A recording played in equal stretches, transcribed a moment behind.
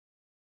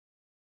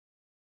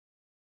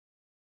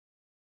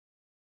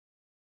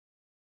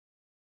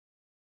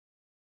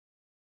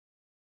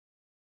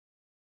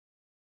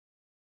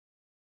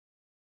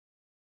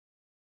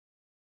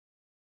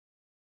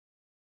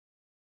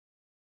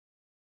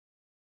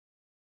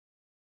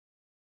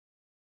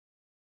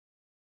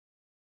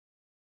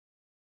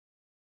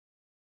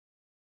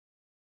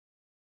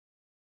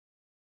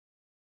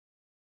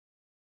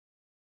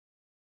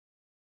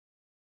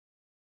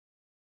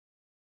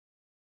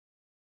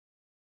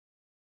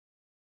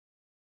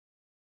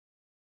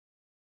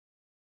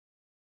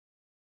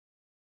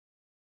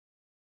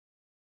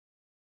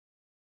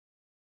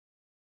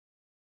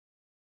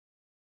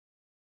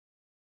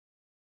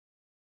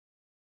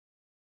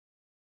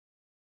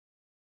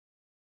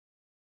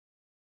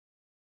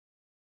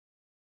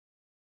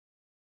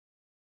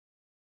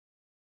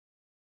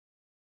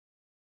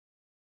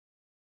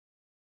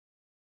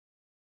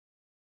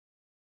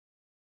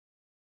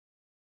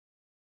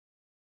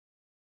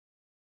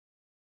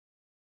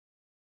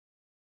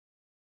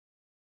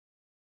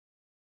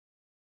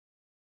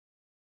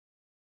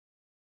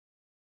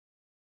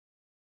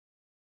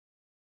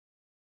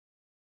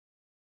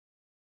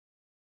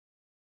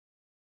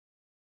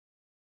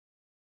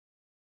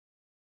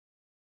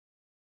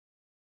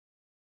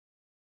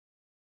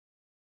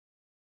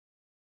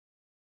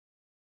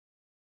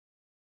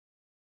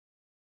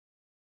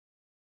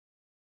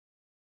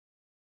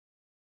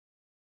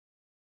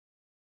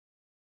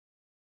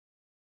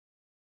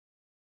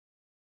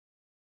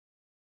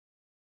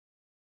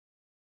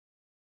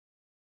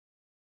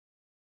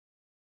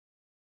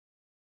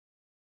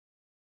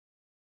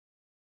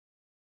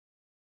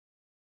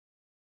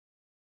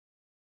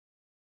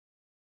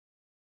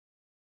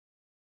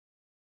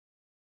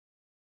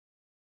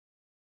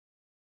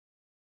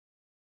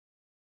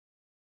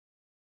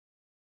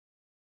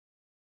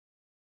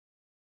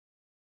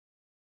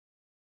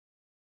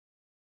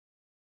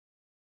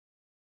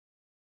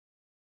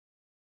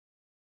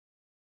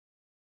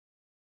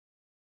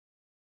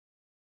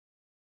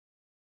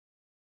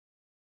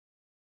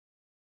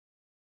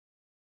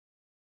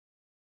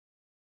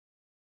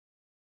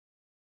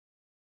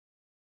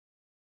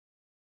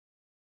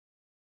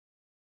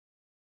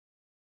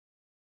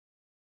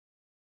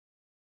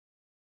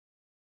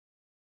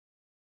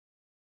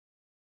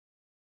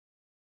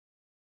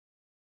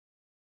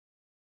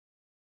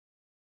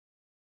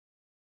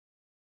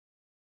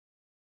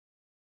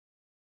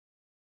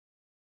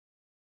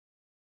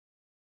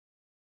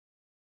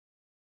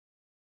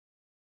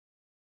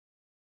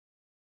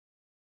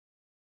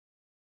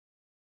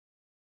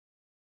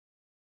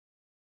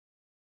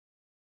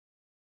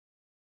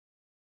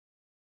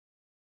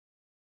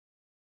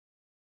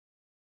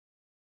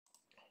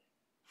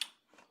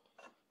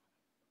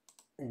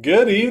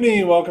Good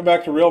evening. Welcome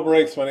back to Real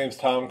Breaks. My name's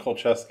Tom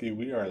Kolcheski.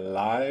 We are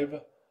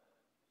live.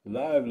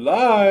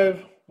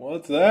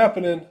 What's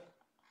happening?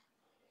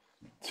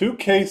 Two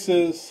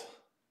cases,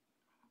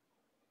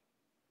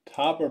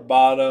 top or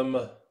bottom.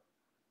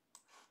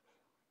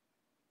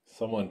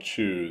 Someone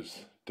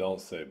choose. Don't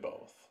say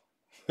both.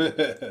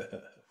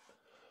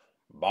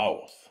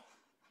 Both.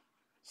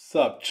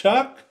 Sup,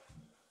 Chuck?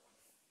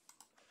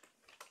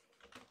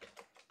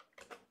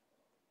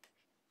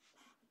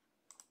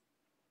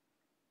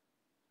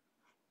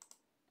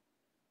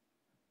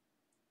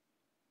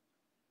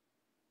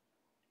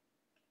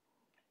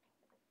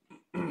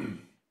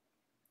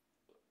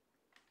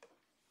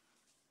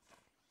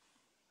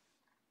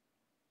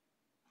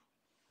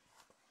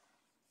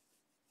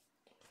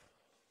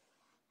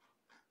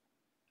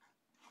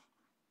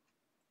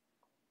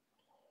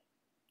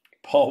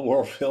 Paul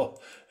Warfield.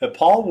 If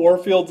Paul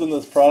Warfield's in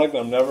this product,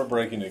 I'm never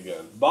breaking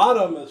again.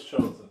 Bottom is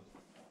chosen.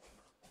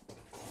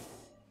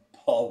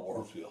 Paul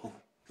Warfield.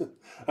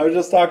 I was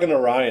just talking to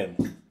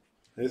Ryan.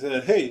 He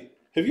said, "Hey,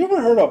 have you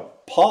ever heard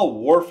of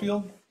Paul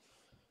Warfield?"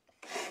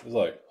 I was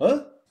like,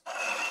 "Huh?"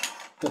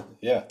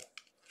 Yeah.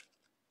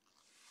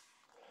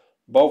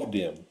 Both of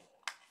them.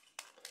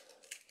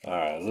 All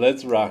right,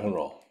 let's rock and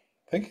roll.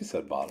 I think he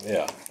said bottom.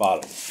 Yeah,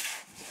 bottom.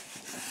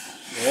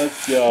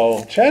 Let's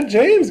go. Chad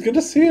James, good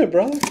to see you,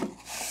 brother.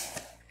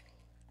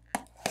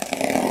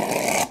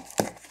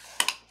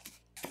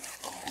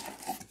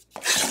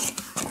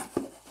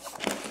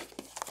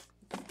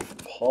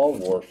 Paul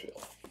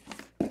Warfield.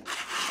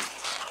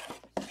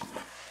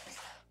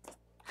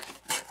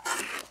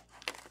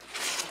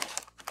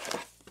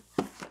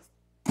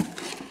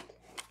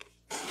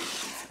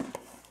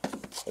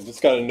 I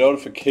just got a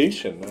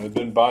notification. I've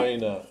been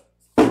buying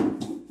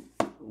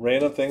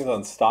random things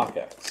on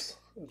StockX.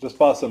 I just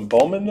bought some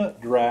Bowman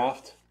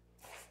Draft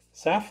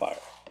Sapphire.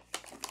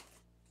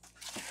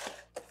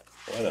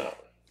 Why not,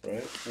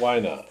 right? Why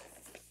not?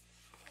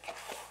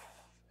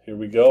 Here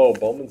we go.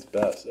 Bowman's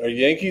best. Are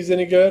Yankees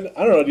any good?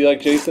 I don't know. Do you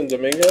like Jason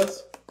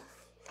Dominguez?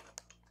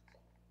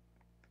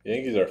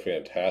 Yankees are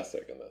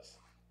fantastic in this.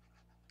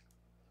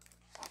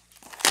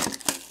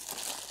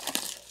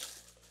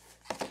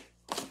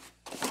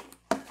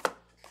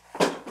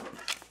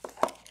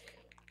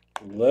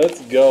 Let's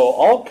go.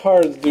 All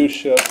cards do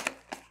ship.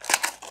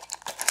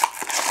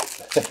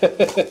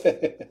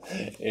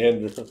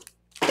 Andrew.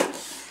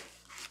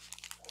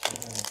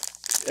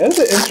 That's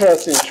an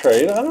interesting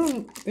trade. I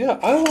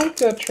like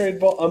that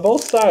trade on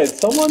both sides.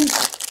 Someone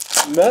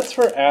Mets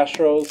for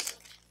Astros.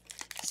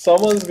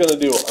 Someone's gonna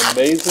do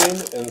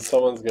amazing, and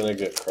someone's gonna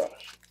get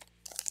crushed.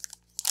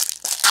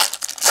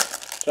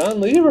 John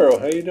Lieber,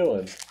 how you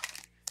doing?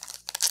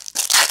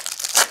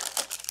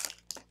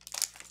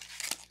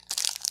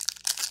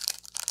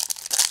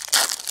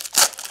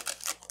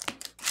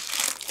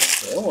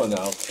 No one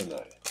out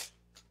tonight.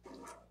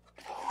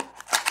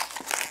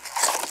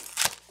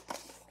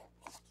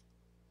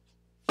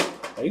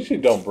 I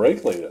usually don't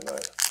break late at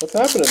night. What's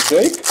happening,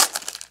 Jake?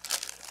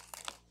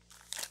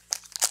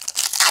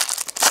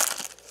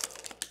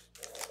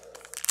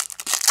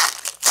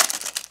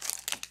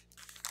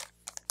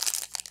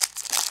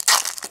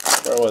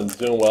 Everyone's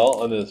doing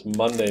well on this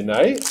Monday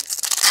night.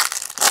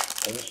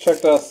 I just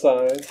checked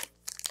outside.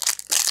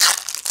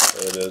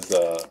 It is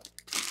got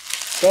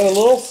a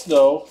little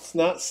snow. It's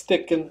not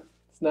sticking.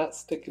 It's not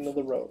sticking to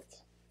the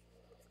roads.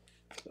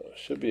 So it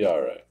should be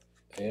all right.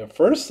 And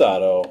first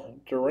auto,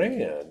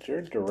 Duran.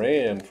 Jared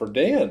Duran for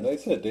Dan. I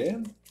said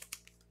Dan.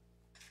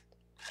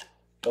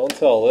 Don't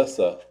tell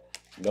Alyssa.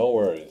 No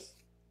worries.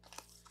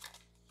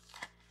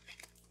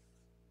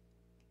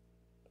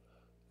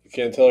 You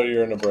can't tell her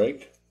you're in a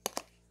break?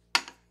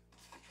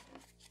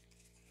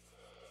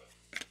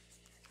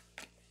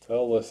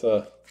 Tell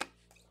Alyssa,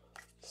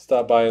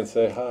 stop by and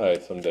say hi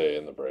someday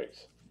in the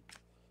breaks.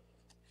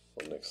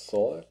 Nick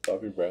Solak,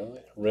 Bobby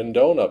Bradley,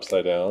 Rendon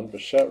upside down,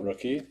 Bichette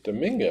rookie,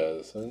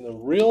 Dominguez, and the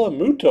Real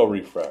Amuto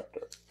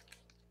refractor.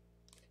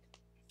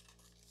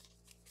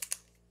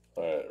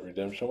 All right,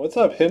 redemption. What's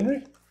up,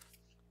 Henry?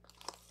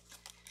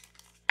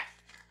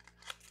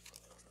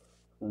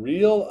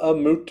 Real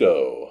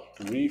Amuto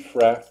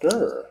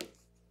refractor.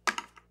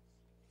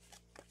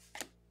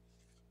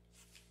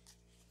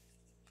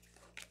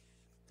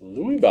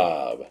 Louis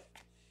Bob.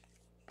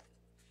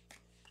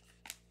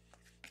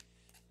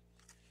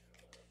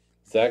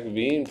 Zach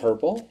Veen,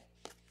 purple.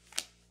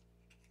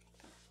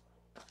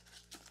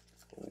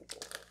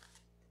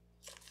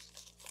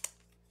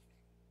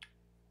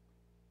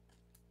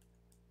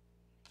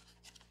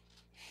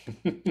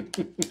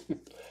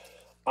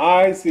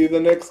 I see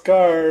the next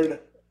card.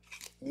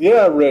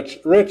 Yeah, Rich.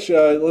 Rich,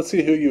 let's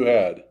see who you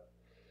had.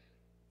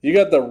 You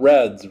got the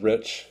Reds,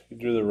 Rich. You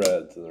drew the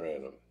Reds in the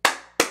random.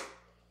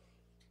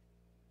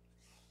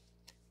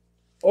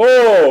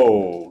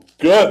 Oh,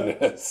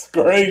 goodness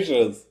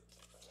gracious.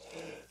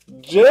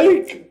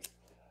 Jake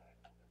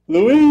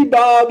Louis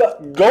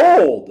Bob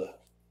Gold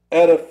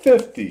at a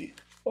 50.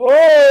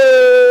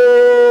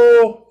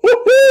 Oh,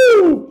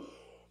 woohoo!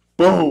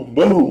 Boom,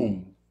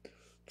 boom.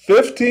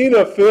 15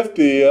 of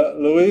 50,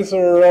 Luis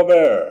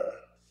Robert.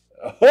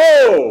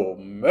 Oh,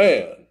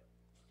 man.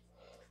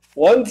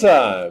 One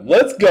time.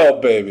 Let's go,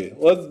 baby.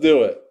 Let's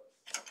do it.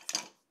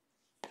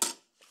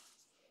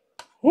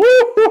 Woo!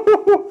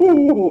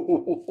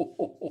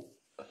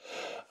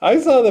 I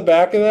saw the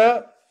back of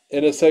that,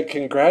 and it said,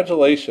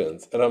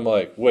 congratulations. And I'm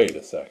like, wait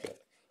a second.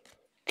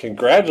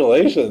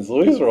 Congratulations,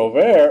 Luis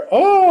Robert.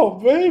 Oh,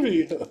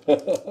 baby.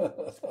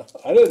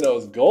 I didn't know it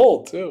was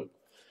gold, too.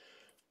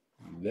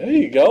 There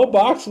you go.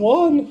 Box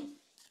one.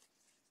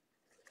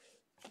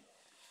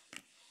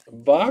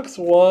 Box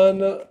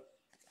one,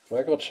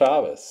 Michael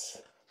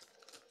Chavez.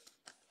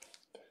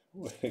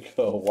 Way to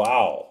go.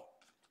 Wow.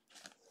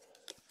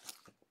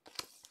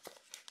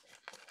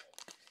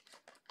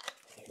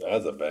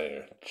 That's a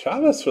banger.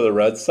 Chavez for the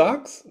Red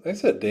Sox.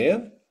 Nice hit,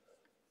 Dan.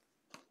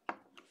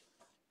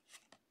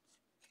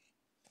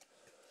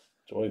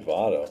 Joey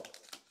Votto.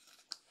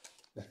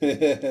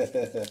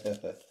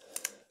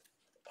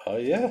 Oh,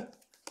 yeah.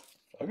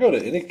 I'll go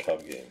to any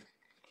Cub game.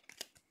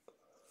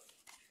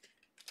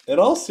 In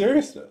all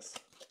seriousness.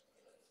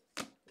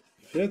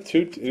 If you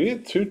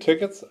had two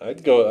tickets,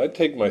 I'd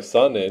take my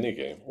son to any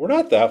game. We're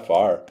not that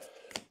far.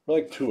 We're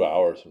like 2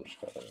 hours from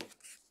Chicago.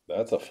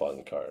 That's a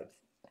fun card.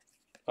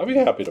 I'd be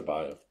happy to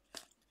buy him.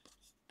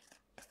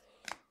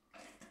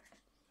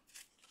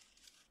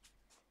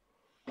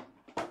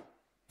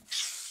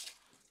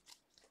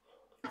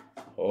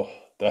 Oh,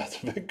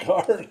 that's a big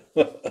card.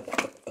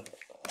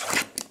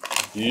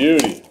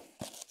 Beauty.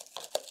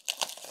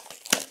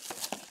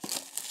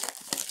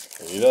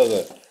 He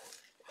doesn't.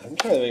 I'm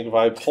trying to think if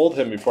I pulled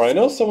him before. I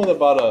know someone that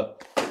bought a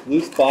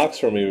loose box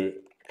for me a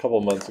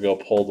couple months ago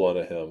pulled one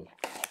of him.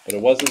 But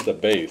it wasn't the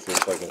base. It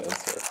was like an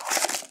insert.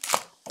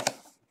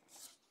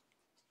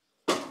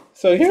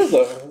 So here's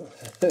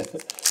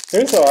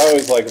how I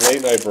always like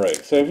late night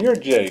break. So if you're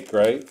Jake,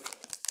 right?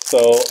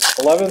 So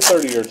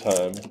 11:30 your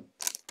time.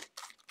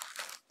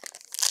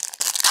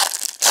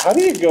 How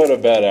do you go to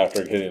bed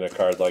after getting a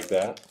card like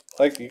that?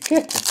 Like you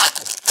can't.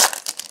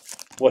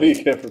 What do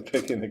you get for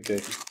picking the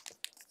game?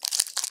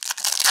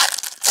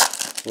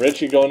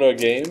 Rich, you going to a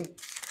game?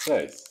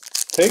 Nice.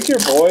 Take your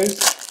boys.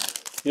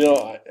 You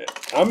know,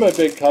 I'm a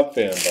big Cub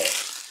fan, but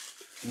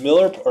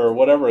Miller, or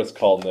whatever it's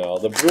called now,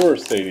 the Brewer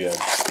Stadium.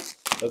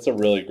 That's a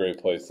really great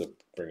place to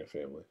bring a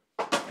family.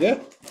 Yeah,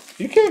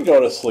 you can't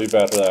go to sleep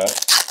after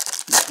that.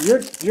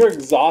 You're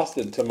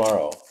exhausted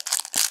tomorrow.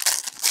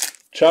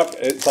 Chuck,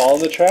 it's all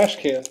in the trash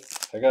can.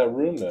 I got a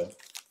room now.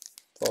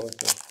 That's all I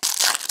can.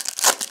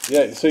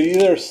 Yeah, so you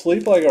either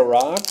sleep like a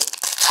rock.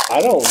 I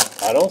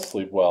don't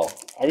sleep well.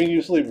 I mean,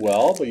 you sleep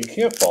well, but you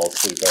can't fall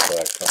asleep after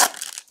that cup.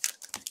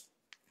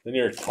 Then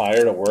you're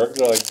tired at work.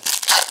 They're like,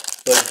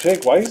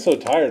 Jake, why are you so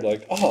tired?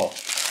 Like, oh,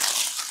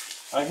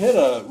 I hit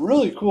a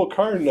really cool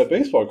card in a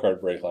baseball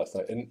card break last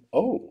night. And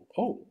oh,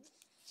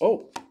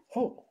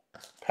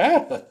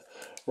 Pat,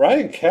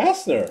 Ryan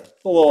Kastner,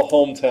 a little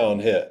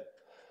hometown hit.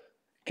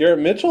 Garrett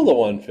Mitchell, the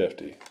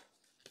 150.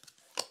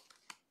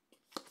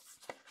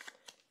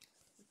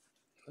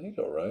 There you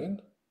go,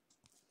 Ryan.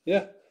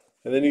 Yeah.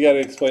 And then you got to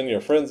explain to your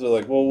friends. They're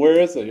like, well, where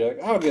is it? You're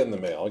like, I'll get in the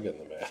mail. I'll get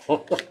in the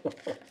mail.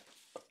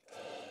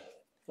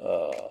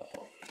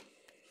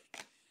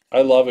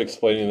 I love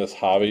explaining this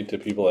hobby to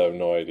people that have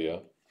no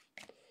idea.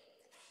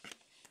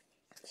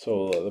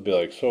 So they'll be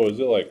like, so is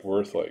it like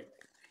worth like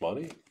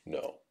money?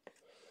 No.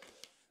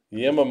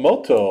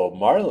 Yamamoto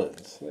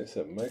Marlins. They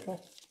said,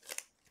 Michael.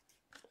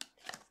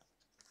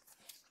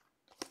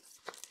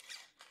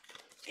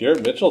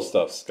 Garrett Mitchell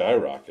stuff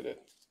skyrocketed.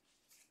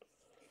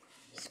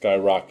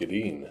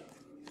 Skyrocketing.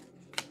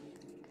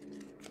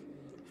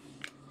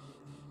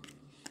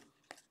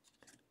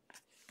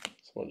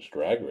 Someone's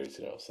drag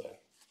racing outside.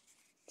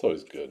 It's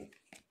always good.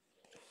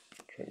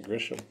 Trent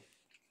Grisham.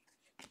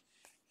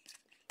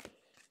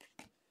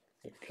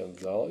 Nick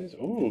Gonzalez.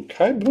 Ooh,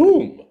 Kai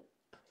Boom.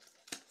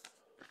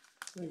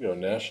 There you go,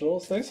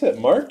 Nationals. Nice hit,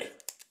 Mark.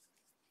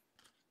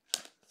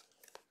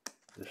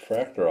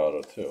 Refractor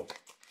auto, too.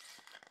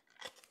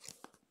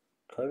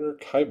 Carter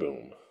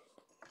Kaiboom.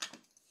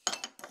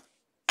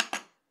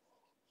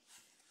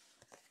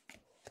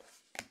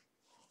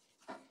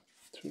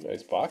 Two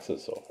nice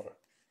boxes so far.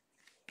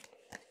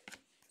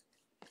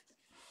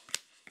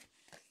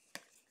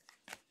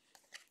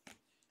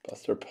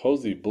 Buster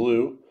Posey,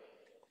 blue.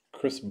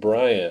 Chris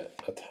Bryant,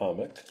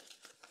 atomic.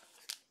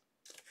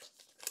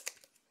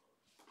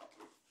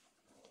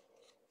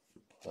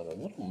 On a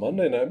little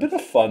Monday night. Been a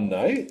fun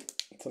night.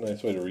 It's a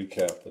nice way to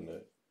recap the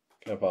night.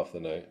 Cap off the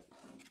night.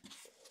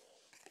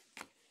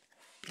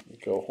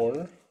 Go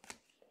Horner.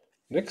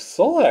 Nick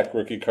Solak,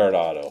 rookie card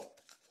auto.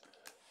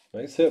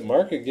 Nice hit,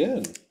 Mark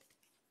again.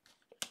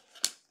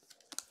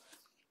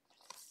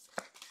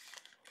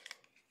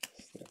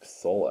 Nick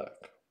Solak.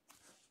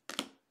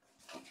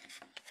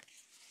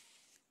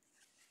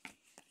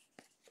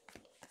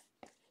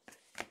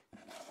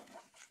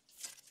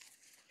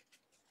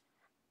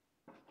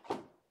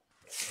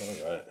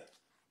 All right.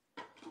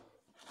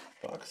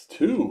 Box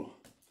 2.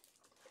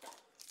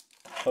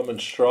 Coming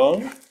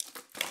strong.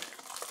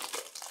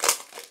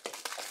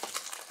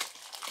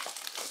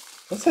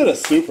 Let's hit a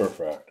super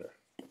fractor.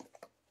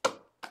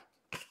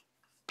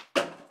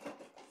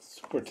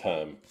 Super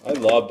time. I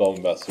love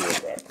Bowman Best Super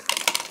Fractor.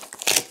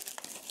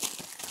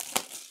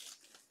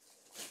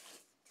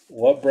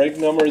 What break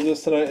number is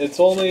this tonight? It's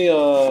only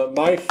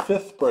my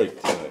 5th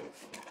break tonight.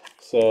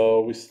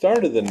 So we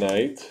started the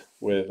night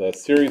with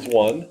Series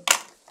 1,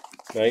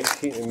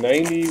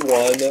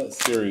 1991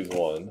 Series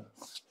 1.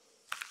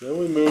 Then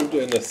we moved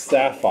into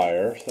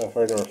Sapphire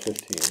number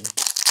 15.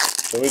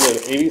 Then we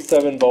did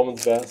 87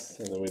 Bowman's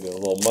Best, and then we did a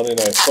little Monday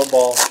Night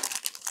Football,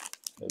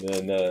 and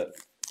then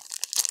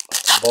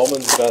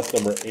Bowman's Best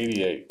number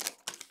 88.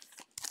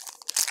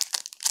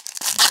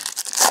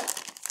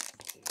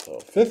 So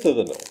 5th of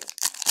the night.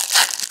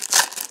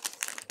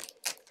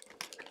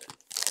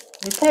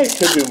 We probably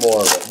could do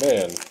more, but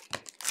man,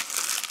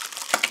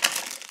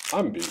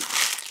 I'm beat.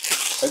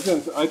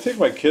 I take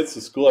my kids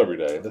to school every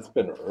day, and it's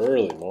been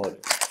early morning.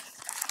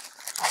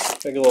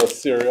 Make a little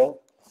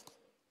cereal.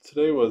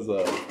 Today was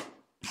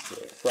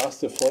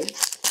Frosted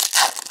Flakes.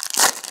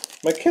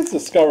 My kids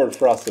discovered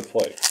Frosted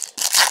Flakes.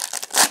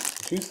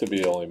 It used to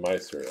be only my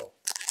cereal.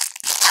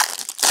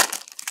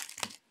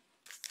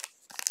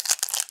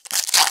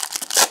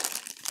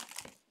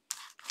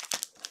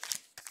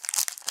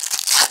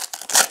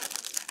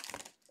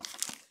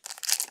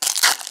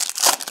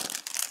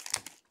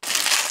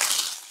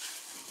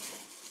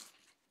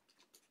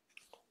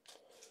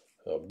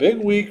 So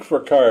big week for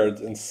cards.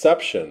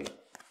 Inception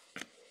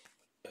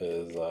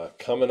is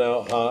coming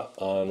out hot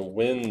on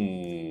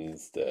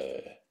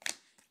Wednesday.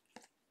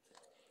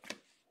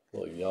 A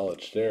little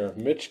Yelich there.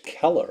 Mitch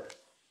Keller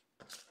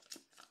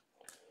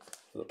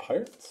for the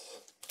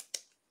Pirates.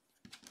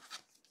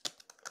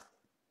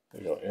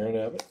 There you go, Aaron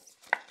Abbott.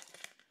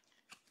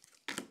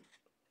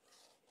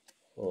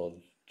 A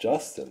little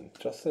Justin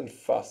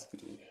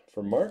Foskey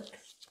for Mark.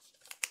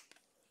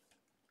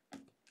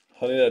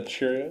 Honey Nut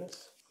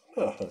Cheerios.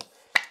 Oh, it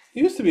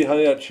used to be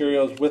Honey Nut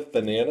Cheerios with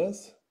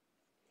bananas.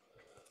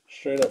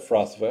 Straight up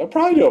Frosted Flakes. I'll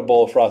probably do a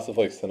bowl of Frosted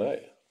Flakes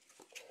tonight.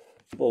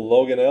 A little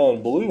Logan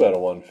Allen Blue at a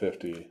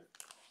 150.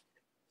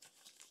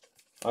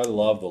 I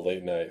love the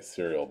late night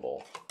cereal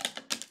bowl.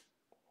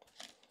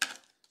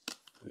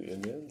 The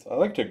Indians. I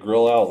like to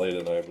grill out late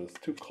at night, but it's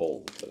too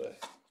cold today.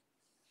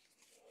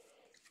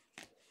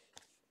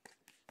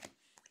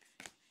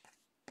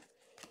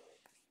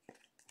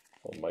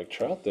 Well, Mike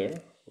Trout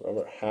there.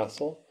 Robert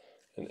Hassel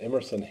and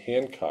Emerson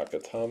Hancock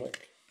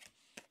Atomic.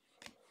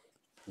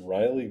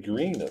 Riley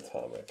Green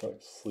Atomic.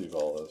 Let's sleeve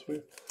all those.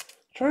 We're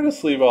trying to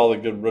sleeve all the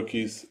good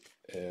rookies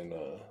and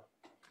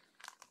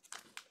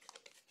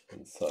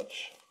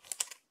such.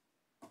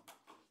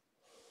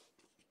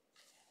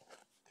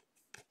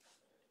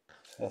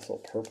 Hassel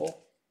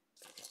Purple.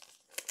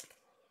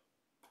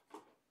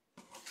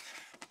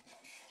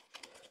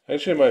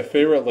 Actually, my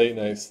favorite late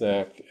night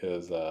snack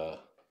is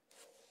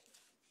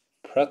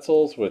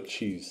pretzels with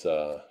cheese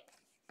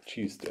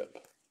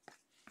dip.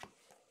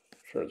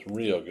 Sure, it's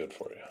real good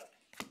for you.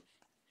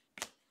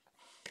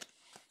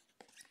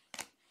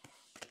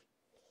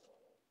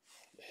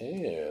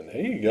 And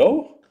here you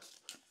go.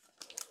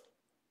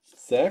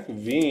 Zach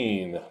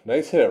Veen.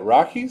 Nice hit at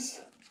Rockies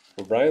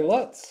for Brian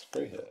Lutz.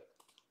 Great hit.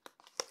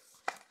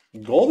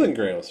 Golden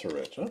Grams for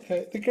Rich.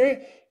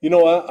 Okay. You know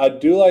what? I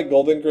do like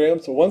Golden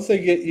Grams. So once they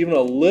get even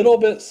a little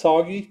bit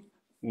soggy,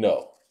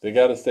 no. They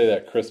got to stay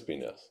that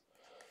crispiness.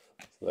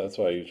 So that's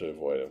why I usually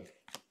avoid them.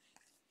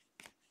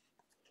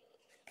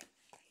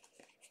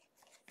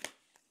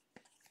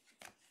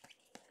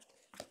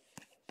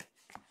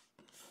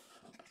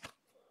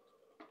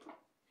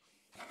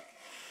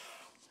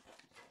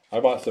 I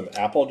bought some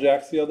Apple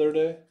Jacks the other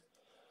day.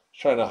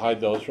 Trying to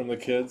hide those from the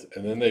kids,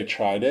 and then they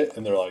tried it,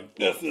 and they're like,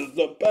 "This is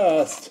the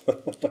best."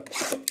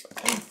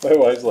 My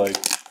wife's like,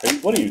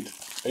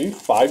 are you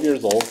 5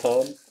 years old,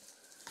 Tom?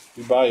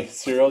 You buy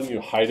cereal and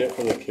you hide it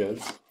from the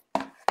kids?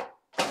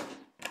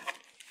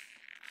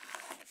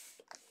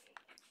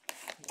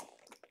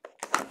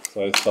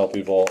 So I just tell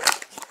people,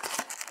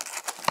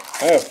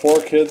 I have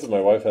 4 kids and my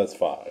wife has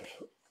 5.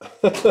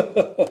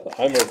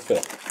 I'm her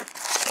 5th.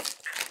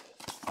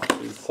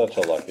 She's such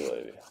a lucky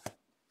lady.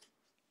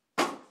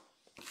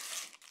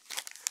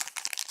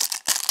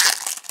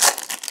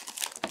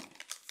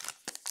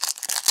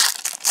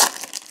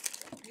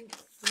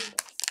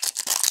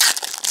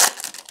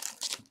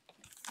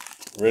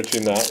 Richie,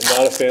 not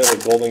a fan of the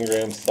Golden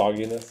Graham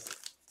sogginess.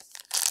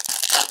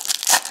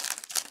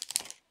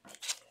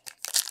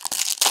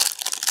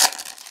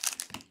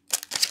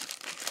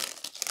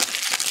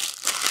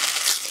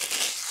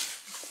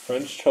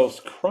 French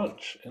Toast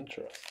Crunch,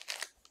 interesting.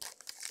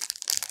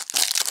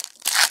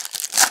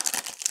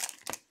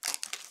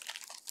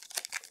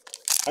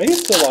 I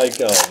used to like,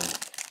 the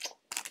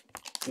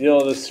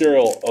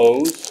cereal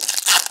O's.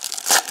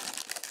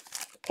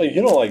 Oh,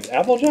 you don't like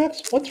Apple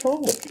Jacks? What's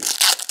wrong with you?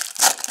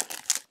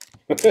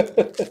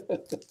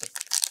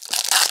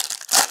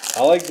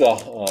 I like the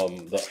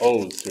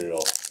O's cereal.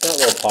 It's not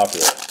real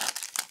popular.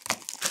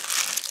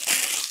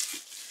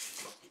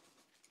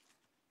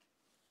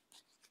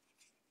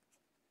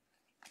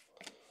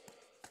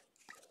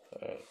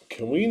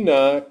 Can we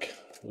knock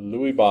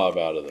Louis Bob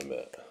out of the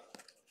mitt?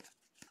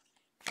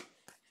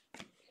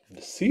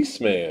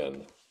 Cease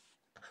man.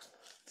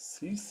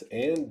 Cease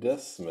and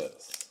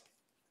dismiss.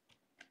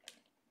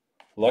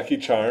 Lucky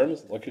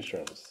Charms. Lucky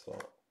Charms.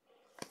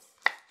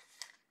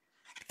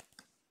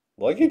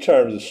 Lucky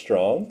Charms is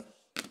strong.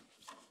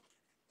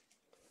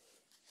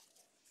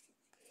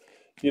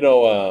 You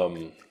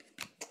know,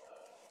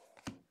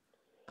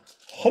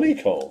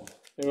 honeycomb.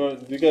 You know,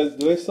 do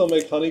they still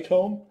make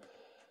honeycomb?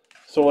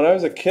 So when I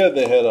was a kid,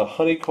 they had a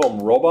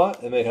honeycomb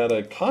robot, and they had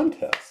a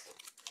contest.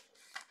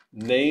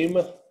 Name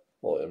the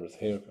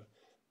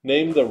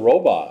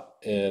robot,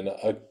 and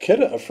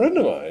a friend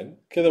of mine,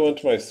 a kid that went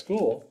to my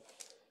school,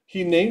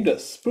 he named it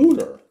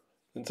Spooner,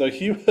 and so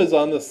he was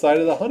on the side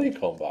of the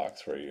honeycomb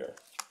box for a year.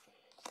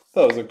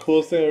 That was the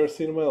coolest thing I've ever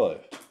seen in my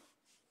life.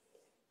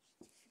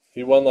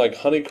 He won like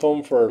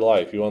honeycomb for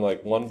life. He won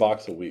like 1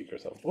 box a week or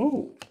something.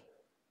 Ooh,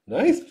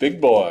 nice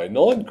big boy,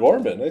 Nolan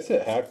Gorman. Nice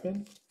hit,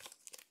 Hackman.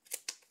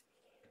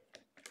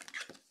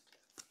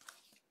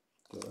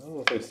 I don't know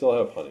if they still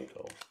have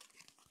honeycomb.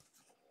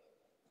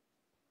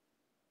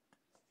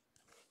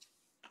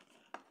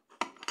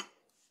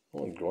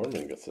 Nolan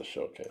Gorman gets the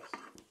showcase.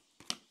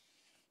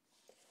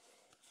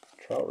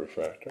 Trout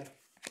refractor.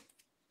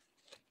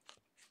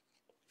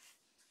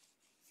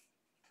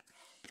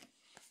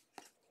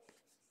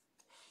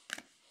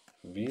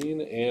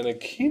 Bean and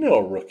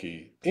Aquino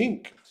rookie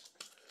ink.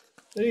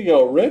 There you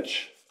go,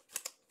 Rich.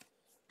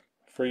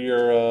 For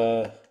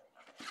your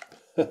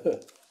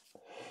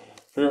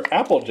for your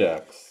Apple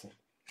Jacks.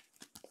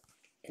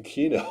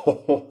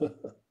 Aquino.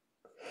 I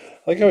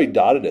like how he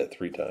dotted it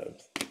 3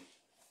 times.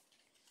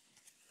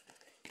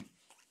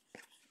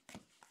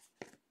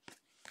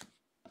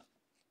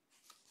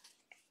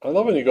 I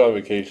love when you go on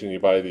vacation and you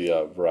buy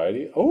the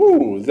variety.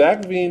 Oh,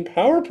 Zach Veen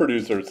Power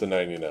Producer to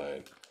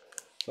 99.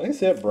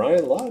 Nice hit,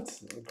 Brian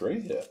Lutz.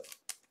 Great hit.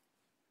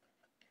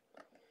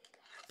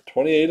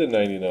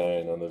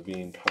 28/99 on the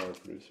Veen Power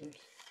Producers.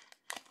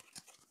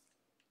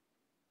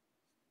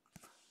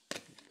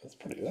 That's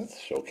pretty. That's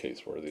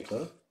showcase worthy,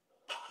 huh?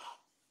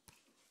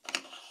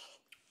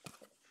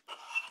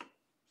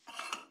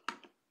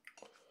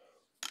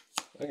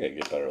 I gotta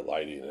get better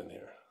lighting in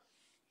here.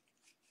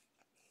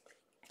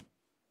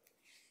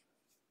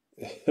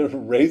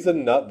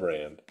 Raisin Nut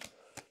Brand.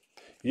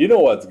 You know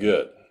what's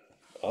good?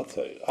 I'll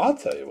tell you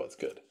what's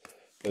good.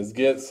 Is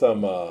get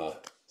some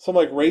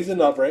like Raisin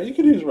Nut Brand. You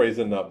could use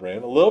Raisin Nut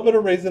Brand. A little bit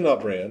of Raisin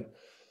Nut Brand.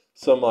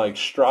 Some like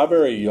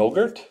strawberry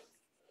yogurt.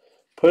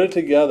 Put it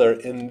together,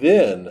 and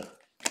then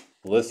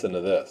listen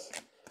to this.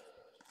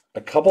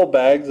 A couple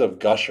bags of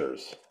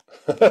Gushers.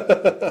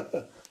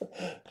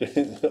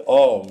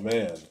 Oh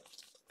man.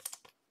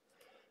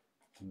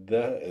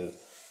 That is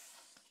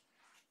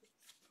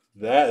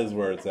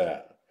where it's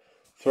at.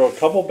 Throw a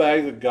couple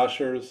bags of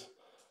Gushers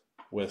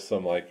with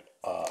some like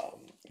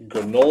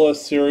granola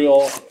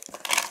cereal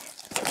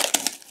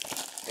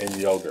and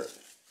yogurt.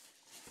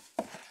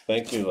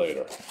 Thank you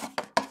later.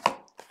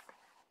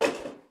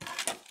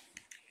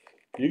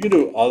 You could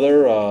do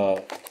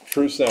other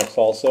fruit snacks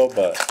also,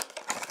 but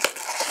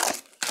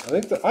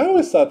I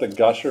always thought the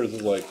Gushers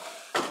was like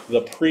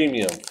the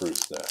premium fruit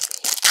snacks.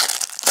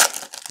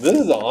 This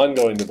is an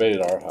ongoing debate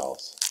at our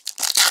house.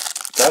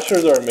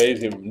 Gushers are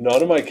amazing.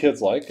 None of my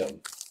kids like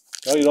them.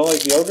 Oh, you don't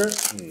like yogurt?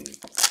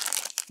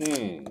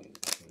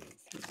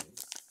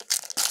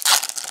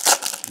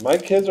 My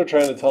kids are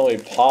trying to tell me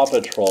Paw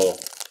Patrol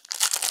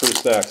fruit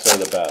snacks are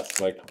the best.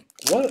 I'm like,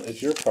 what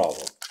is your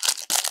problem?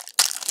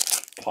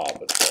 Paw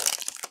Patrol.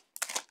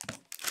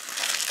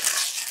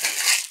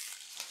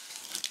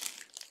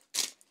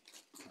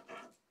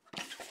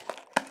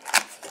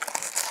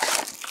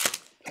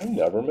 I've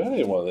never met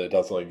anyone that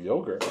doesn't like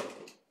yogurt.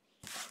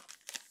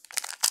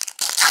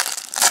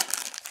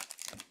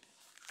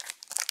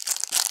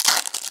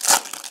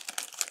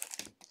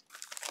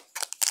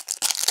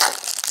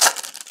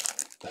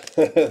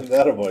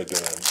 That'll boy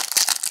doing.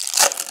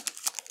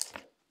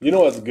 You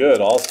know what's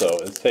good also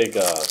is take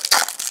a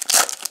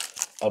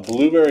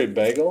blueberry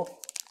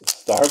bagel,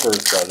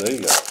 Starburst. There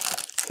you go.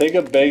 Take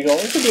a bagel.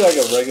 It could be like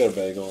a regular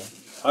bagel.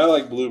 I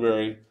like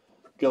blueberry.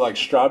 Get like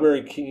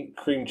strawberry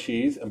cream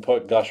cheese and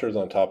put Gushers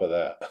on top of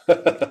that.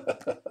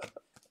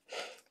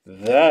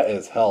 That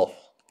is health.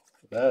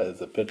 That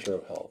is a picture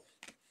of health.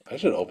 I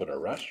should open a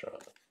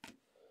restaurant.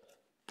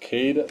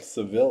 Cade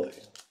Seville.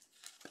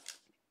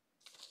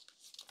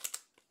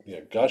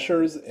 Yeah,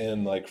 Gushers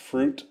and like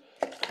fruit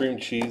cream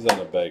cheese on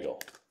a bagel.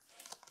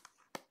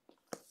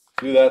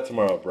 Do that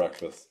tomorrow at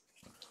breakfast.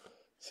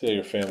 See how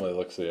your family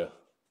looks at you.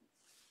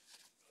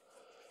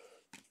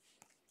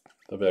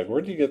 They'll be like,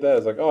 where'd you get that?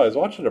 It's like, oh, I was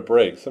watching a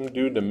break. Some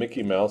dude in a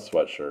Mickey Mouse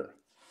sweatshirt.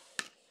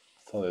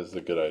 So this is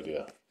a good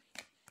idea.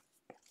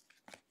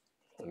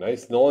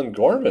 Nice Nolan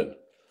Gorman.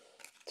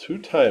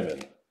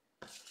 2-timing.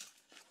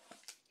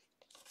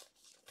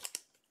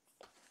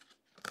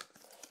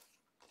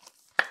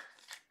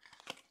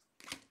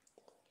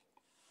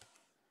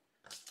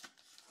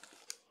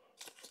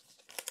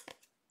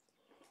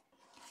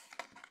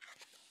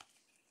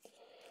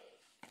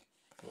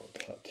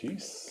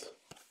 Tatis.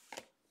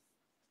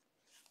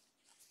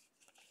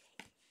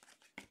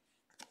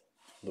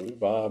 Louis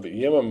Bob.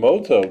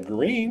 Yamamoto.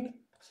 Green.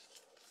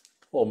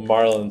 Little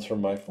Marlins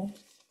from Michael.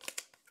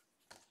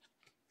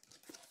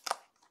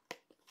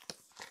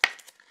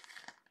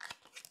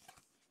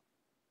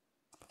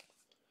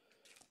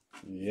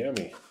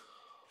 Yummy.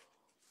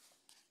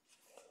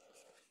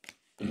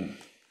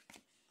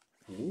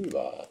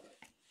 Ooh,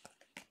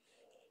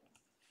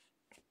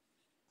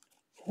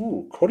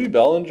 ooh, Cody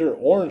Bellinger,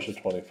 orange to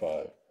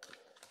 25.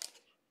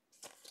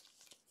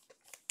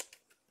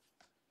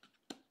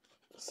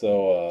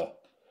 So,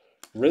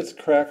 Ritz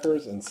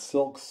crackers and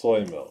silk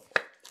soy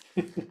milk.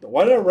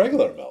 Why not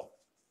regular milk?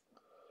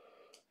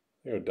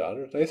 Here,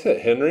 Dodgers. They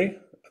said Henry.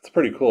 That's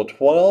pretty cool.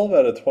 12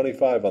 out of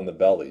 25 on the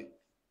belly.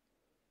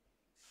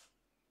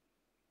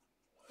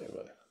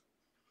 Anyway.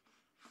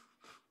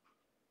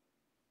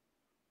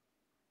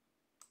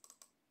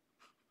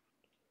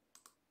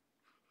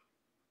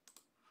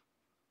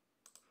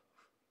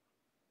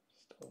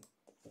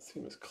 Doesn't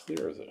seem as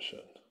clear as it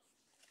should.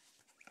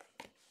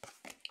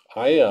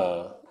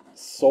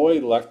 Soy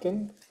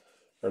lectin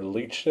or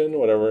lectin,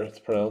 whatever it's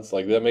pronounced,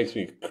 like that makes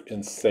me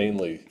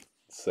insanely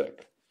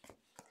sick.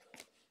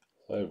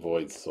 I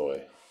avoid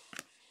soy.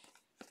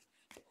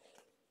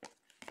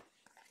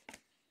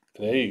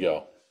 There you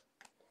go.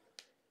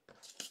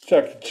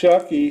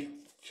 Chuck E.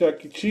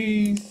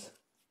 Cheese.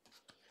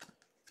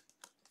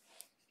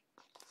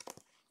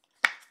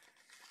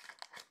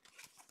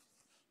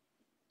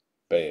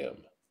 Bam.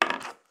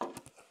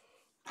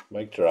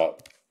 Mic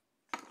drop.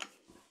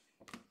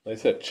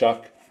 Nice hit,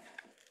 Chuck.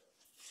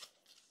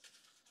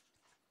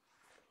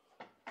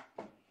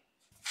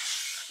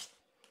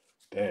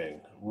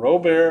 Dang.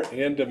 Robert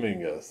and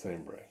Dominguez,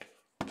 same break.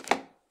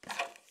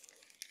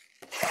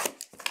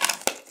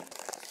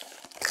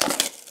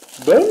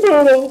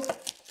 Boom.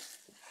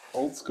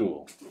 Old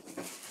school.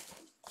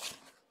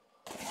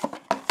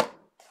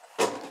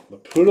 The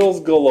Poodles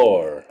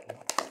galore.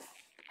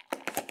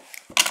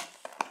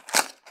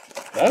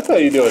 That's how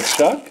you do it,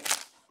 Chuck.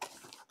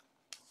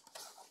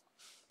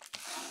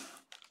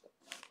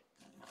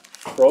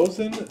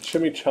 Frozen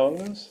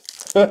chimichangas?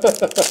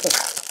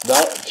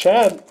 Now,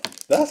 Chad,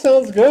 that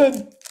sounds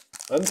good.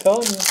 I'm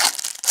telling you.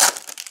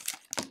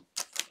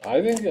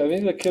 I think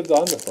the kid's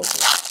onto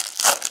something.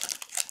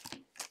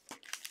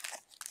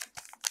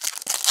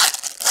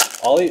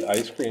 I'll eat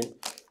ice cream.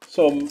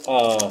 So,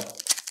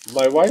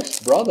 my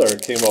wife's brother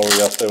came over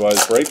yesterday while I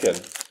was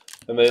breaking,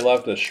 and they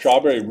left a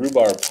strawberry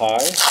rhubarb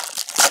pie.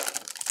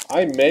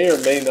 I may or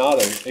may not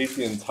have ate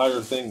the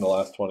entire thing the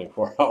last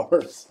 24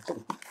 hours.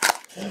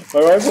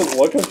 My wife was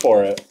looking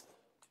for it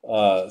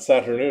this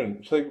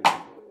afternoon. She's like,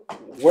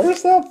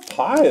 where's that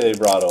pie they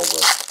brought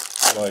over?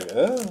 I'm like,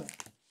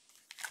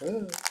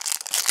 eh.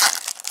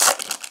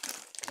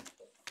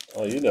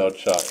 Oh, you know,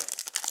 Chuck.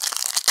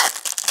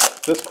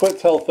 Just quit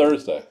till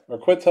Thursday, or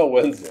quit till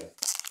Wednesday.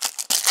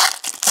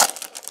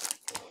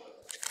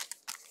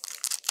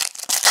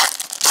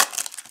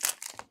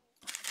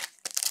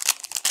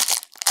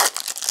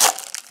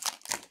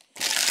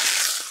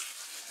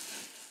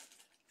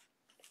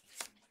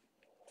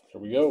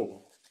 Here we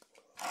go.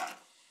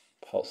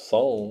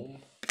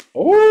 Palson.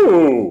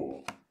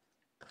 Ooh!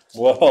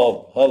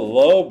 Well,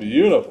 hello,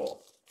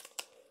 beautiful.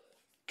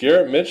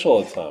 Garrett Mitchell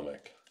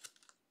atomic.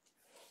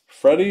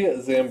 Freddie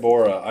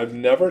Zambora. I've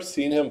never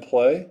seen him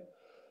play.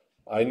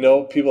 I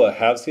know people that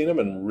have seen him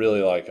and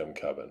really like him,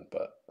 Kevin,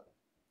 but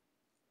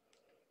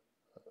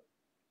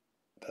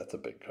that's a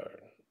big card.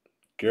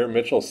 Garrett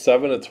Mitchell,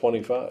 7 of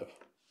 25.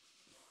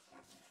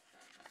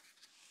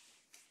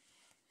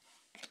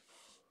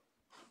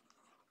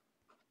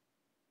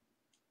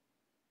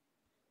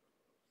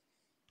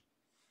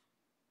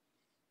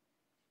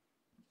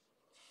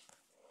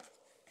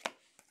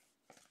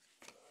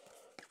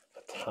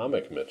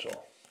 Atomic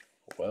Mitchell.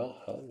 Well,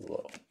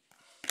 hello.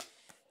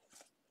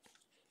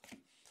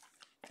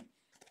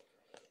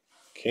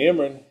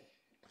 Cameron.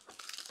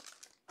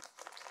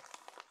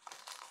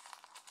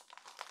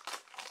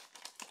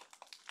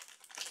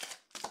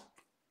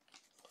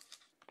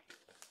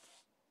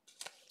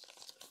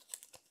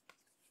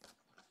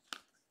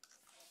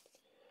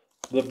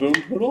 The Boom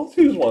Poodles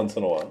use once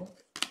in a while.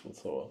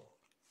 Once in a while.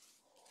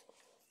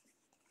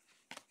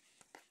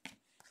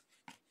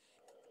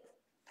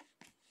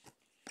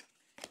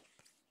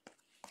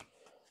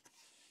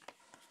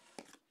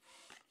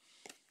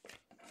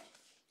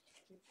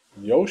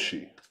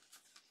 Yoshi.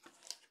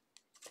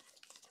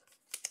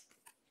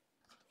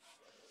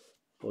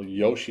 Little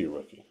Yoshi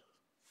rookie.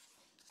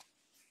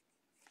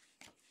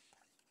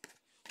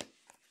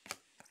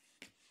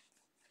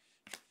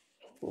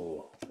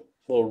 Ooh.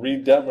 Little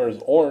Reed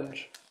Detmer's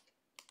orange.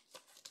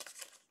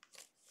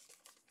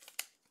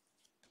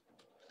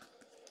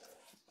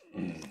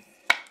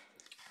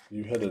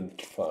 You hit a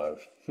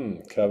 5.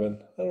 Kevin.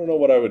 I don't know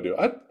what I would do.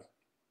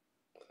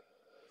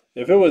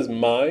 If it was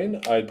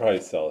mine, I'd probably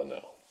sell it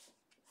now.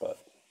 But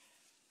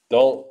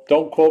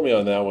don't quote me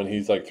on that when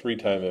he's like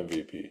 3-time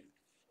MVP.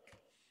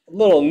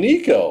 Little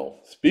Nico.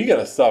 Speaking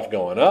of stuff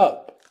going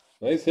up.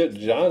 Nice hit,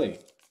 Johnny.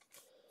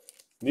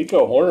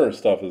 Nico Horner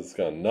stuff has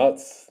gone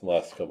nuts the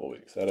last couple of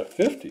weeks. At a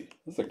 50.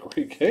 This is a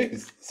great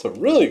case. It's a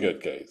really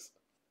good case.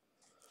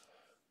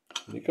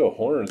 Nico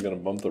Horner is going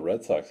to bump the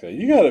Red Sox guy.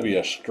 You got to be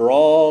a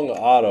strong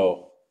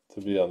auto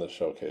to be on the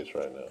showcase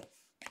right now.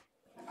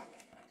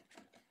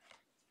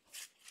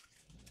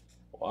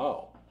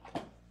 Wow.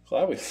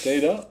 Glad we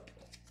stayed up.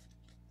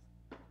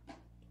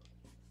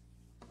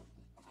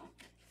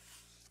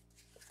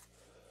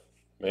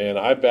 Man,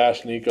 I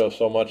bashed Nico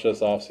so much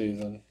this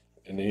offseason,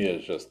 and he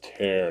is just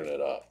tearing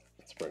it up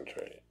in spring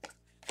training.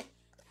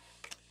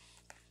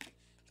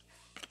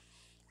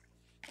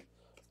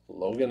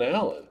 Logan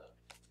Allen.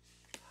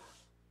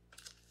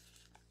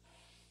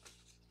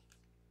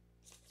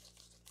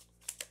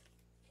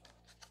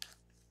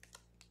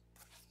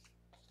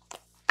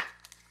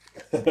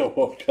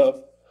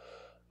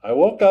 I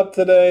woke up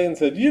today and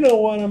said, you know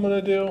what I'm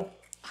going to do?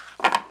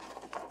 I'm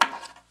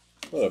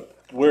going to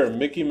wear a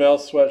Mickey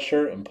Mouse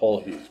sweatshirt and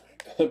pull heat.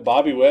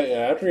 Bobby Witt,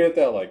 after he hit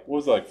that, what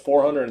was it,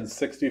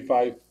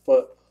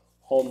 465-foot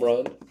home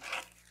run?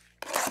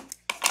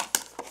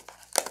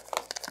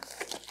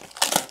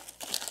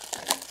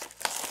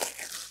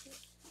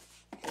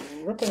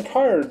 Ripping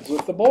cards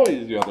with the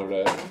boys the other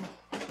day.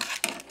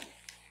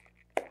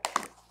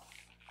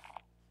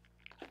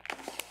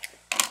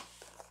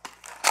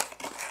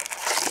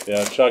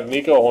 Yeah, Chuck,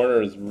 Nico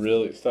Horner's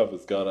really stuff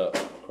has gone up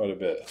quite a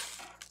bit.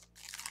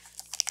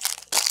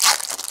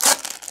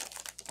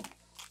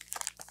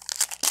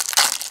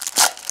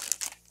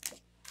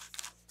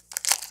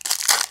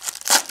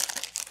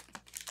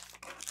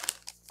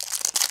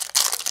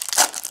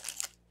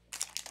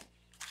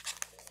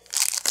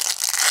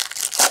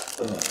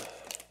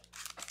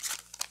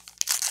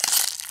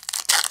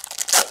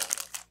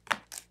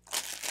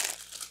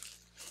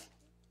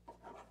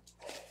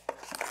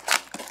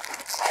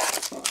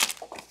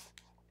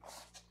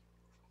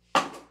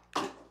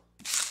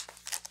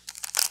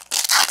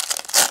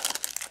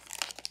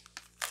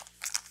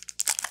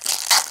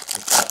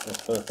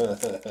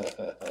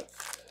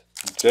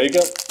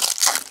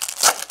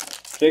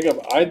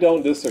 Jacob, I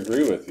don't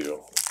disagree with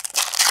you.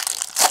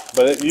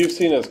 But you've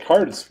seen his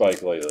cards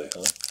spike lately,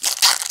 huh?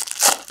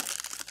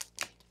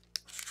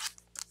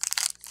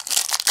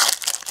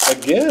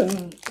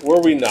 Again, were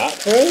we not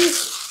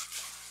friends?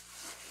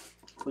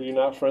 Were you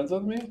not friends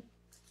with me?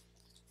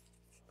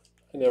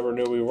 I never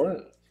knew we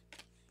weren't.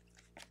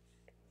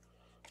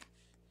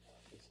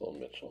 This little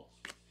Mitchell.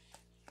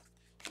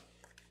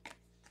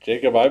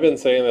 Jacob, I've been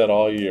saying that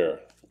all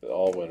year,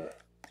 all winter.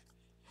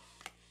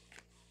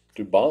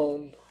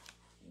 Bowman,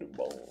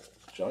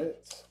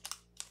 Giants.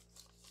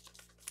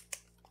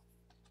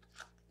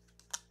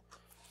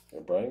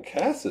 And Brian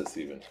Cassis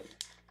even.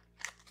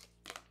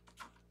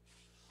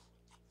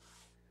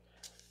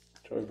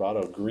 Joey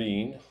Votto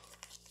green.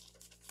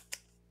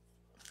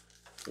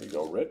 There you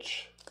go,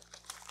 Rich.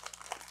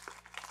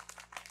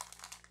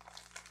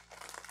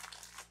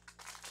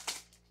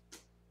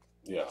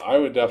 Yeah, I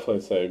would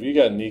definitely say if you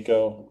got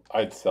Nico,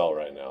 I'd sell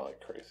right now like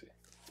crazy.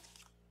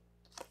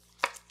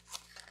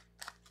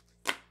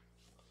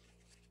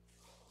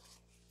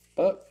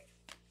 But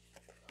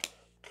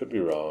could be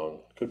wrong,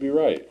 could be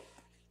right.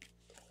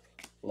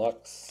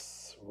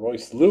 Lux,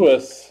 Royce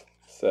Lewis,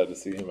 sad to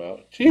see him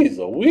out. Jeez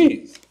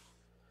Louise.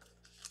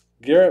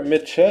 Garrett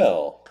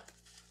Mitchell.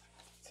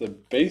 It's a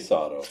base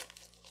auto.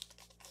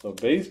 So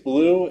base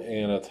blue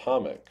and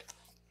atomic.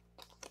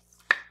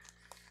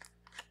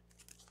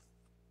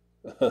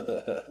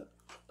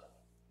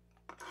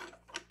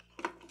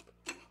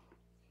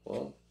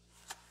 Well,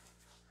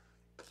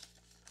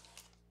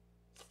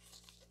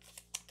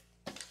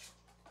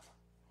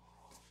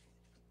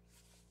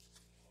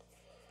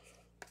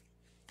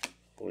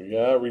 we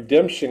got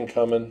redemption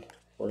coming.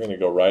 We're going to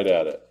go right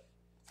at it.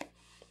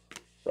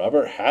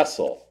 Robert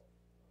Hassel.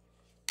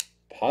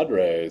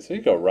 Padres. There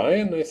you go,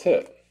 Ryan. Nice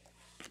hit.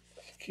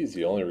 I think he's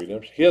the only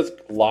redemption. He has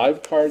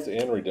live cards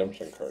and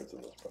redemption cards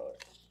in this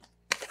product.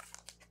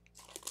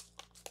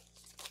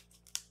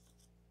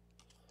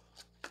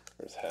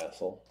 There's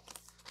Hassel.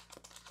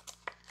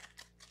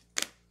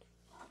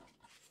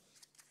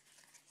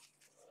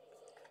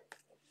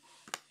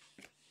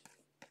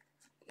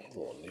 A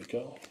little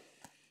Nico.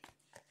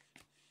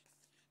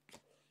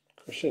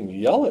 Christian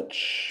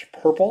Yelich,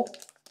 purple.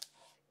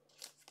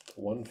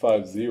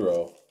 150.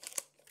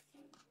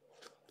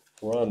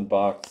 We're on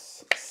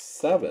box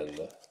 7.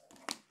 If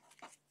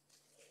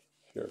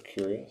you're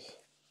curious.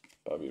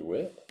 Bobby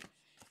Witt.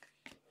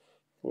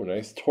 Oh,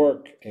 nice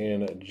torque.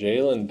 And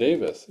Jalen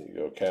Davis. There you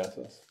go,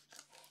 Cassis.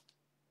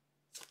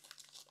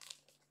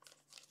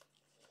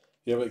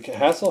 Yeah, but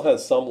Hassel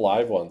has some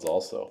live ones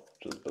also,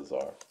 which is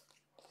bizarre.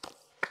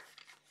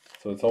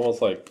 So it's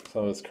almost like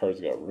some of his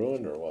cards got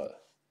ruined or what?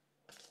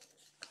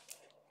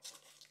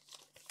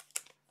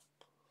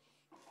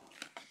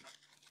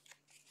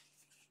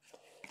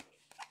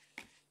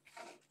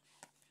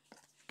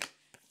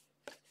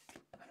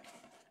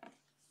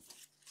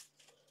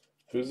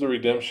 Who's the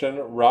redemption?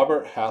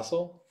 Robert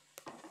Hassel?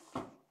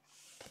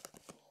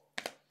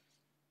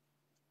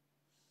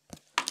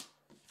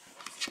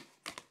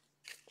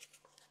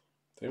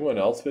 They went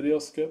anyone else video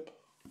skip?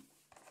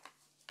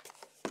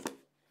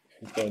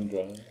 Done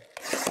drawing.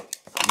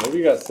 Maybe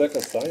you got sick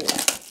of signing.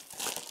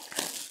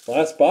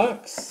 Last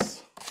box.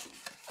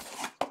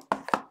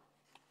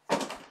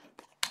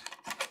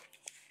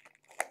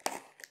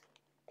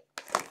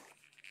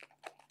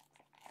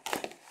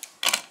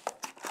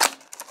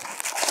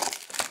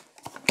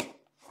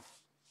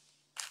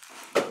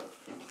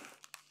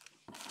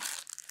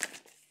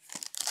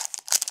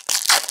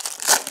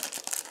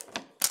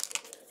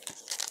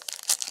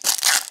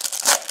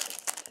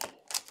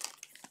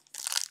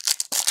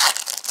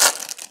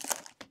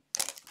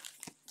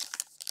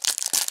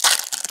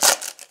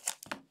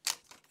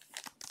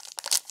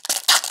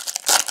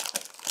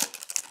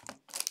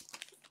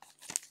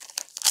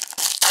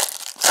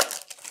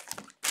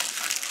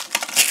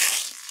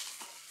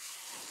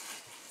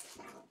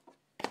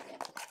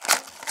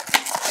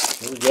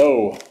 Here we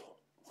go.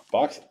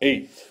 Box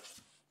 8.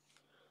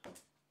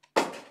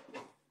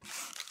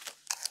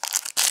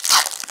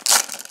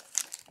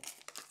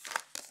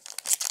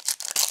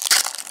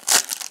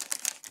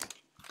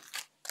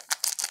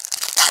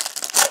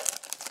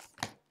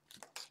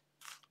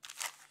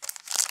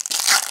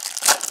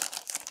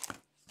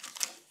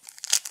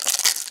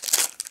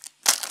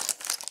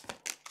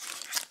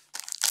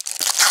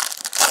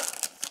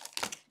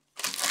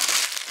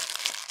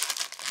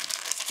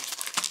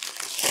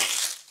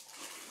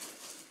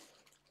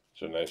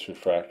 A nice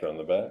refractor on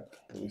the back.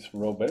 Luis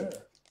Robert.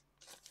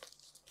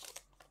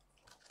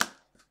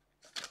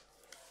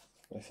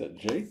 I said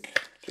Jake.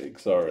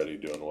 Jake's already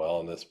doing well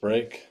in this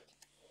break.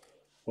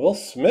 Will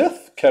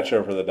Smith,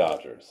 catcher for the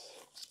Dodgers.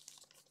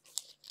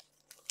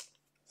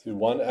 See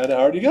one Ed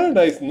Howard. You got a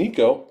nice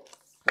Nico.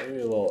 Maybe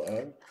a little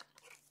Ed.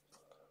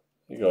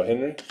 Here you go,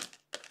 Henry.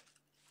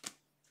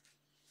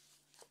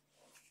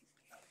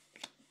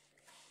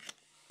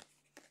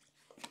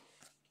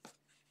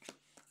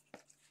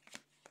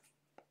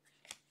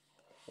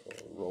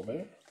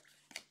 Robert.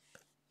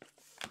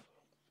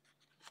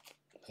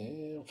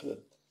 And for the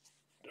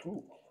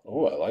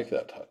oh, I like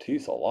that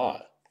Tatis a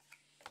lot.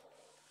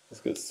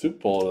 Let's get Super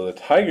Bowl to the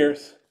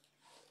Tigers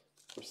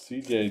for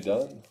CJ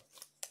Dunn.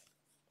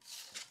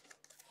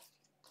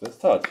 This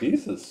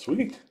Tatis is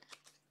sweet.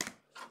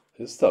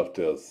 His stuff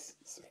does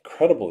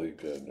incredibly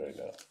good right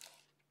now.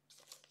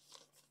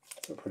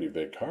 It's a pretty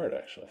big card,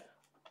 actually.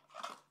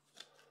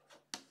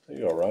 There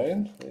you go,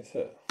 Ryan. What do you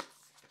say?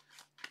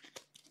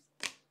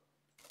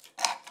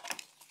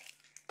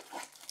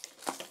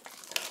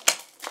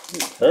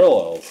 These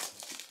parallels.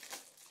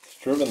 It's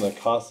driven the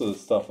cost of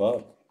this stuff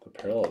up. The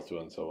parallel's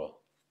doing so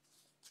well.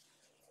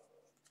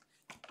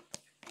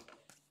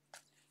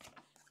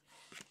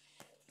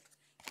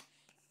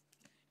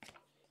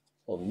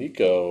 Well,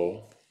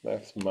 Nico,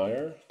 Max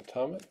Meyer,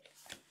 Atomic.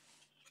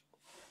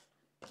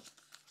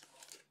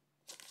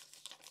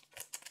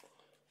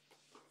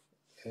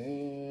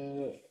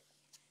 And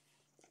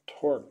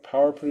Torque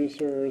Power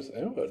Producers.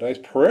 Oh, a nice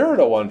Pereira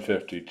to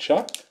 150.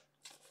 Chuck.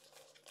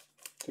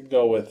 To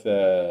go with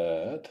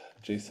that,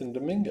 Jason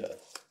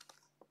Dominguez.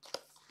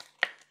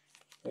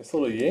 Nice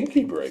little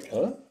Yankee break,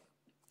 huh?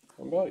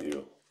 How about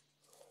you?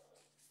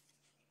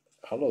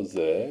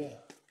 Jose.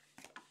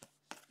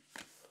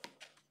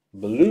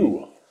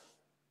 Blue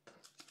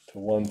to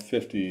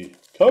 150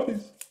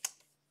 Cubbies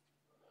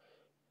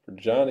for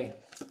Johnny.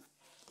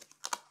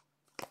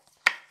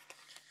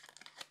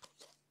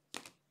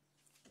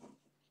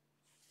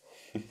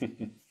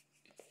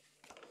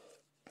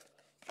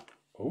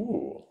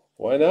 Ooh,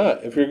 why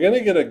not? If you're going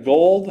to get a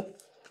gold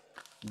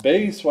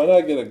base, why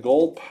not get a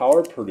gold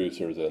Power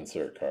Producers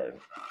insert card?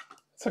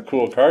 That's a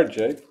cool card,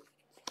 Jake.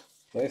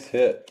 Nice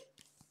hit.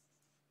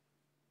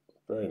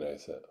 Very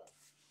nice hit.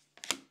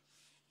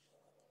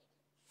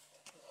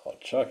 Oh,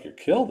 Chuck, you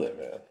killed it,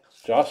 man.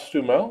 Josh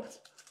Stumelt.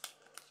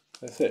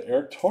 I say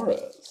Eric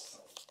Torres.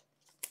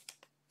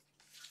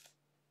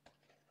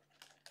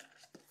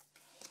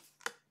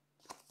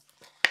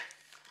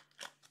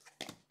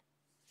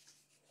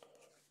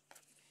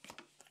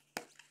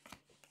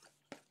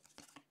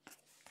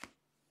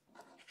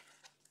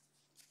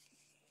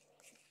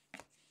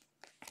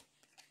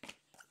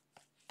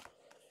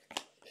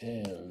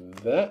 And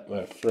that,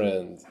 my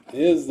friends,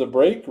 is the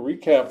break.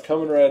 Recap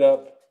coming right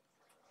up.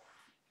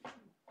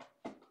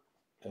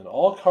 And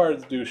all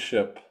cards do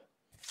ship.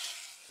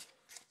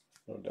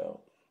 No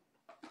doubt.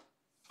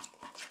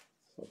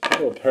 So a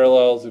couple of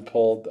parallels we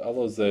pulled.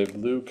 Jose,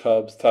 Blue,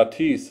 Cubs,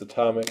 Tatis,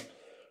 Atomic,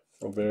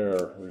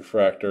 Robert,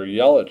 Refractor,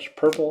 Yelich,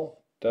 Purple,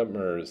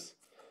 Detmers,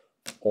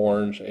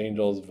 Orange,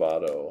 Angels,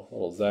 Votto.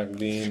 Little Zach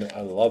Veen.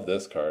 I love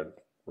this card.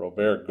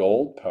 Robert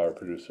Gold, Power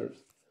Producers.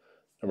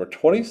 Number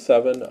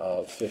 27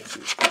 of 50.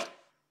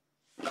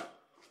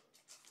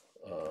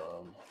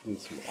 Do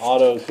some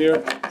autos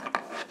here.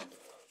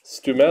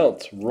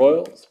 Stumelt,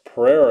 Royals.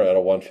 Pereira at a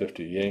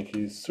 150,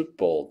 Yankees. Super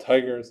Bowl,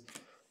 Tigers.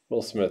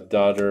 Will Smith,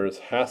 Dodgers.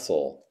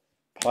 Hassel,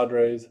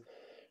 Padres.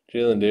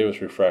 Jalen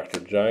Davis, Refractor,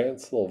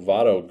 Giants. Little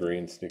Votto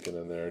green sneaking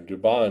in there.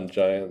 Dubon,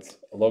 Giants.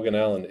 Logan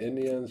Allen,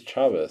 Indians.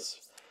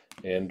 Chavez,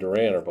 and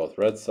Durant are both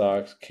Red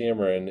Sox.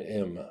 Cameron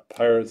M.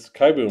 Pirates.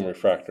 Kai Boom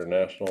Refractor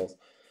Nationals.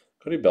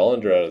 Cody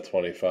Bellinger at a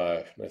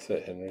 25. Nice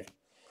hit, Henry.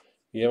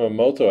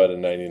 Yamamoto at a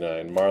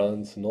 99.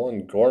 Marlins.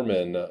 Nolan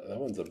Gorman. That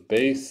one's a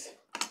base.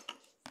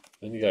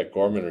 Then you got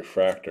Gorman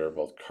Refractor,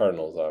 both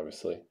Cardinals,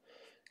 obviously.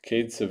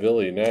 Cade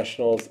Civilli,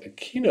 Nationals.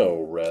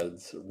 Aquino,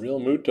 Reds. Real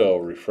Muto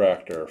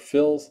Refractor.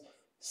 Phils.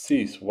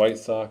 Cease, White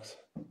Sox.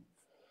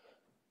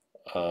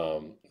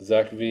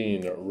 Zach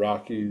Veen,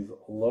 Rockies.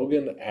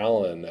 Logan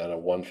Allen at a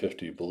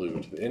 150 blue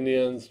to the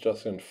Indians.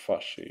 Justin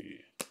Fushi,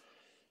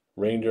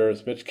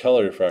 Rangers. Mitch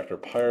Keller Refractor,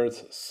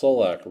 Pirates.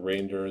 Solak,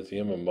 Rangers.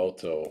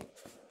 Yamamoto,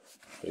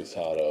 base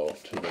auto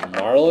to the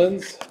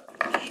Marlins.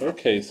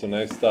 Showcase some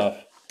nice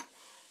stuff.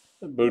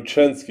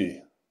 Buchenski,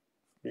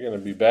 you're going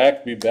to be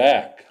back, be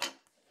back.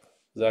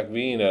 Zach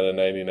Veen at a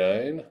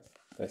 99.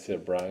 Nice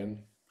hit,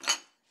 Brian.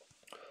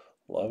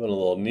 Loving a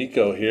little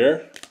Nico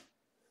here.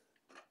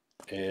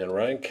 And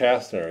Ryan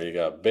Kastner, you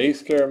got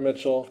base Garrett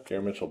Mitchell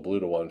blue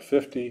to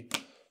 150,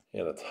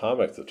 and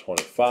Atomic to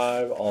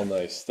 25. All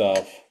nice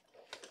stuff.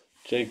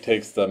 Jake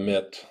takes the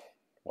mitt.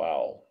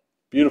 Wow.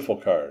 Beautiful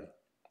card.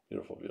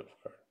 Beautiful, beautiful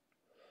card.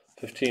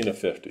 15 to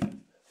 50.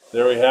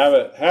 There we have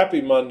it.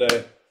 Happy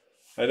Monday.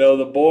 I know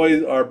the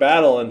boys are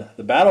battling.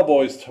 The Battle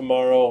Boys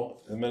tomorrow,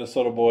 the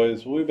Minnesota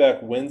boys. We'll be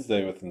back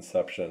Wednesday with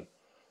Inception.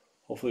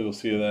 Hopefully we'll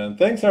see you then.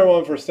 Thanks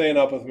everyone for staying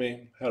up with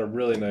me. Had a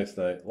really nice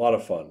night. A lot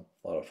of fun.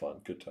 A lot of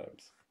fun. Good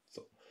times.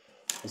 So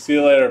we'll see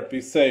you later.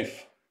 Be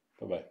safe.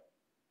 Bye-bye.